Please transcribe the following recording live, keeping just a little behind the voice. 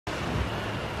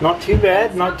Not too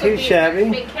bad, not too shabby.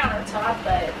 Big countertop,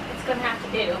 but it's gonna have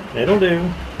to do. It'll do.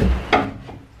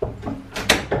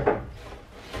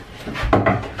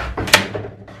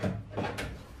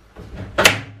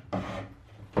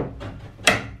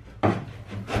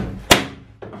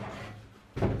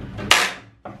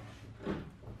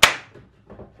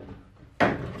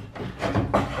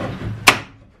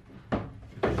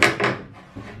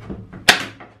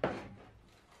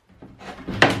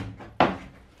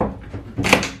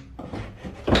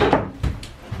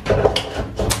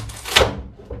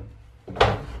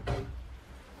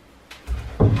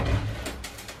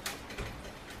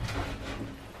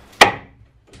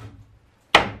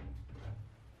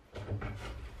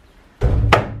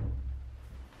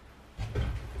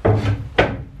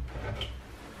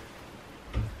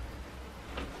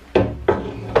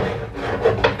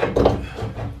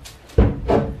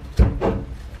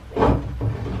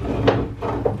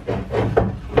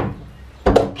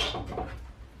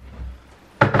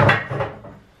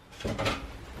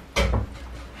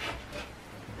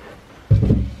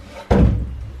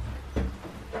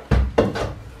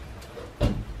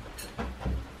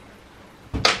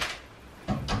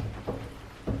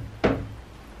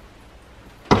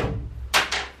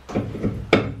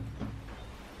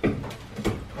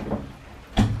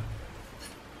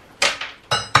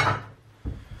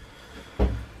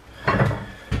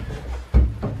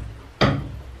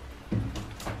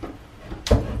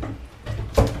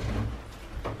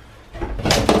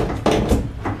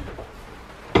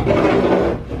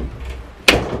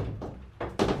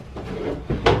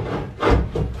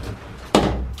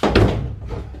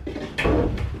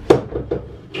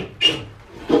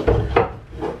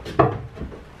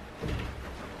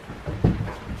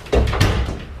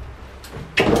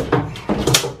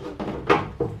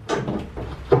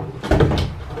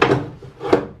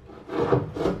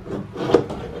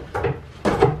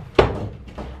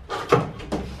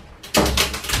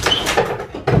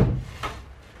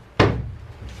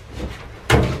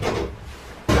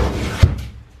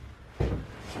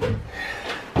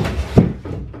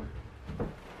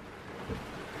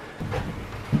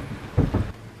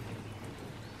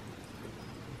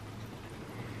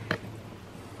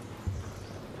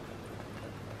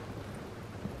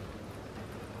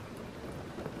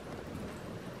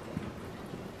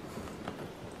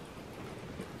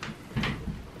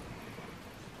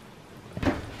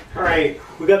 Alright,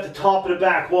 we got the top of the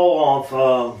back wall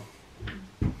off.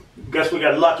 Guess we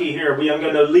got lucky here. We haven't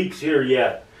got no leaks here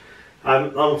yet. I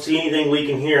don't see anything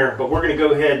leaking here, but we're going to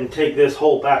go ahead and take this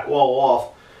whole back wall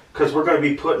off because we're going to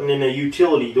be putting in a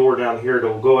utility door down here that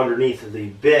will go underneath the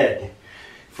bed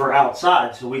for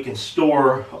outside so we can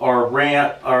store our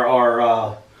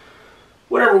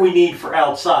whatever we need for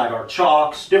outside, our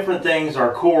chalks, different things,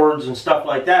 our cords and stuff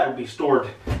like that will be stored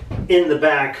in the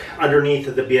back underneath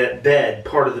of the bed,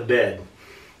 part of the bed.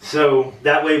 So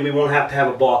that way we won't have to have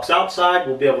a box outside.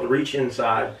 We'll be able to reach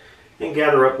inside and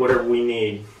gather up whatever we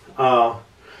need. So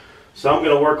I'm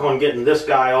going to work on getting this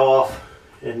guy off,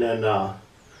 and then I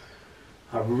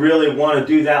really want to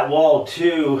do that wall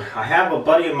too. I have a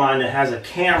buddy of mine that has a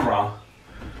camera,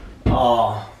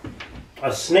 a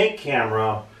snake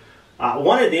camera. I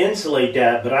wanted to insulate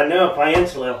that, but I know if I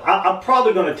insulate, I'm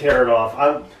probably going to tear it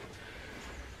off.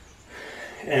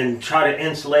 And try to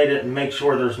insulate it and make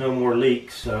sure there's no more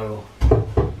leaks. So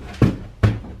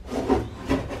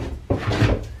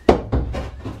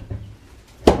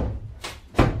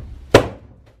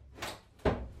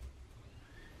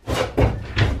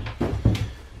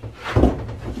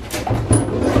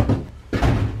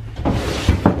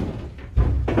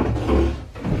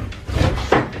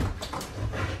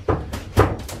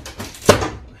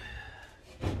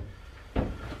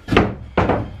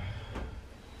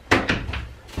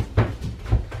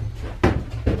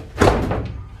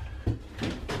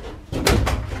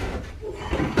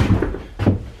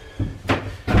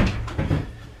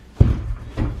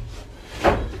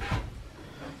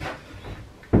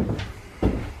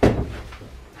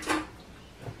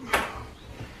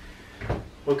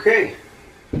okay,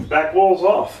 back wall's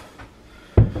off.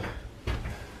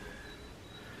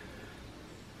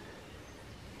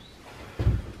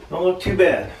 Don't look too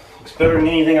bad. Looks better than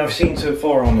anything I've seen so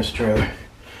far on this trailer.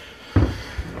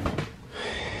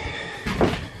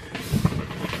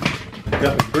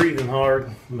 Got me breathing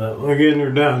hard, but we're getting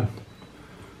her done.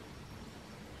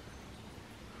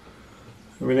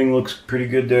 Everything looks pretty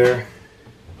good there.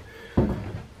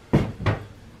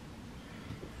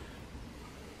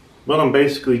 What I'm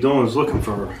basically doing is looking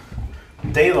for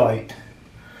daylight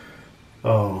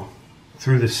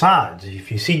through the sides.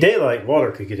 If you see daylight,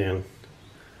 water could get in.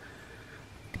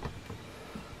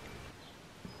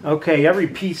 Okay, every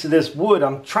piece of this wood,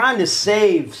 I'm trying to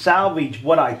salvage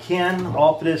what I can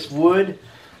off of this wood.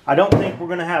 I don't think we're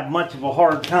going to have much of a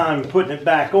hard time putting it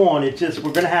back on. It's just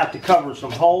we're going to have to cover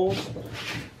some holes,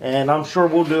 and I'm sure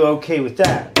we'll do okay with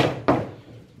that.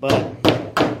 But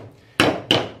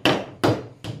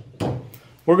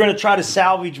we're going to try to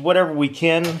salvage whatever we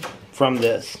can from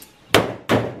this.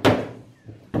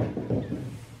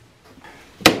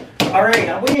 Alright,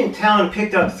 I went in town and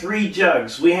picked up 3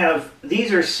 jugs.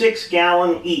 These are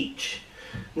 6-gallon each.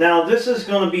 Now this is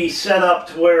going to be set up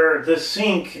to where the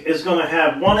sink is going to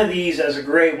have one of these as a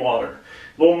gray water.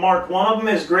 We'll mark one of them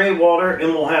as gray water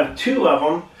and we'll have 2 of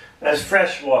them as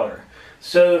fresh water.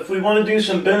 So if we want to do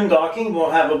some boondocking,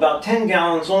 we'll have about 10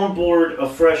 gallons on board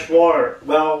of fresh water.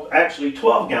 Well, actually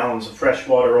 12 gallons of fresh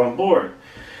water on board.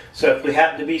 So if we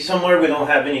happen to be somewhere we don't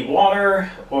have any water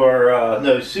or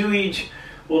no sewage,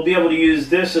 we'll be able to use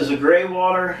this as a gray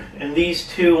water, and these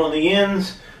 2 on the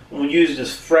ends we'll use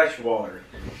as fresh water.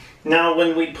 Now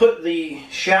when we put the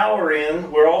shower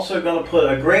in, we're also going to put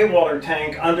a gray water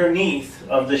tank underneath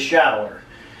of the shower.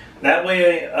 That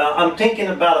way, I'm thinking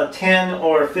about a 10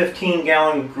 or 15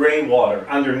 gallon gray water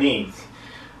underneath.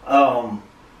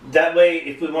 That way,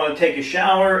 if we want to take a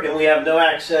shower and we have no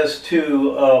access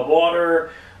to water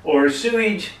or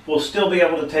sewage, we'll still be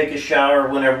able to take a shower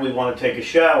whenever we want to take a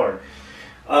shower.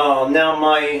 Now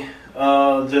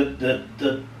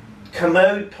the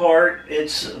commode part,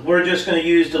 we're just going to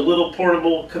use the little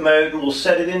portable commode, and we'll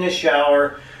set it in the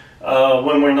shower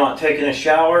when we're not taking a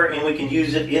shower, and we can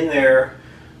use it in there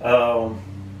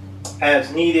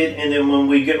as needed, and then when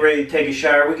we get ready to take a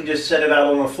shower we can just set it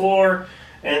out on the floor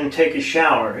and take a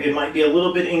shower. It might be a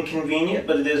little bit inconvenient,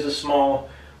 but it is a small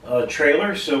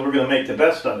trailer, so we're going to make the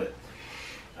best of it.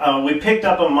 We picked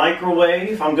up a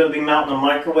microwave. I'm going to be mounting a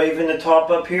microwave in the top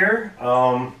up here.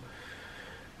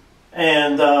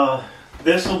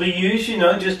 This will be used, you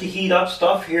know, just to heat up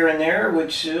stuff here and there,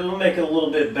 which will make it a little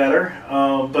bit better.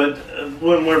 But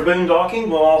when we're boondocking,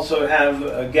 we'll also have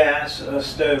a gas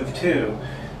stove too.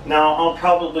 Now, I'll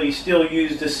probably still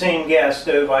use the same gas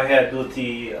stove I had with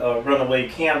the runaway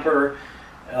camper.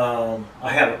 I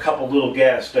have a couple little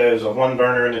gas stoves, a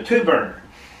 1-burner and a 2-burner.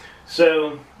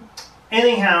 So,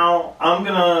 anyhow, I'm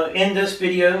going to end this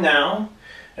video now.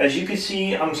 As you can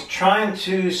see, I'm trying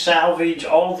to salvage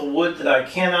all the wood that I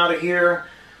can out of here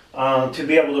to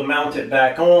be able to mount it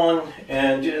back on,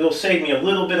 and it'll save me a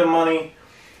little bit of money.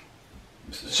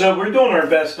 So we're doing our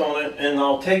best on it, and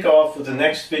I'll take off with the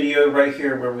next video right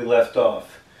here where we left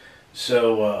off.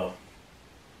 So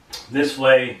this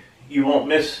way you won't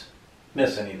miss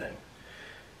anything.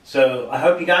 So I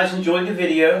hope you guys enjoyed the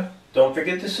video. Don't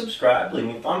forget to subscribe, leave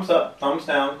me a thumbs up, thumbs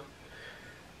down,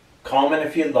 comment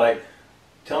if you'd like.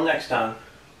 Till next time.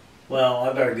 Well,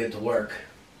 I better get to work.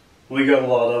 We got a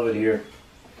lot of it here.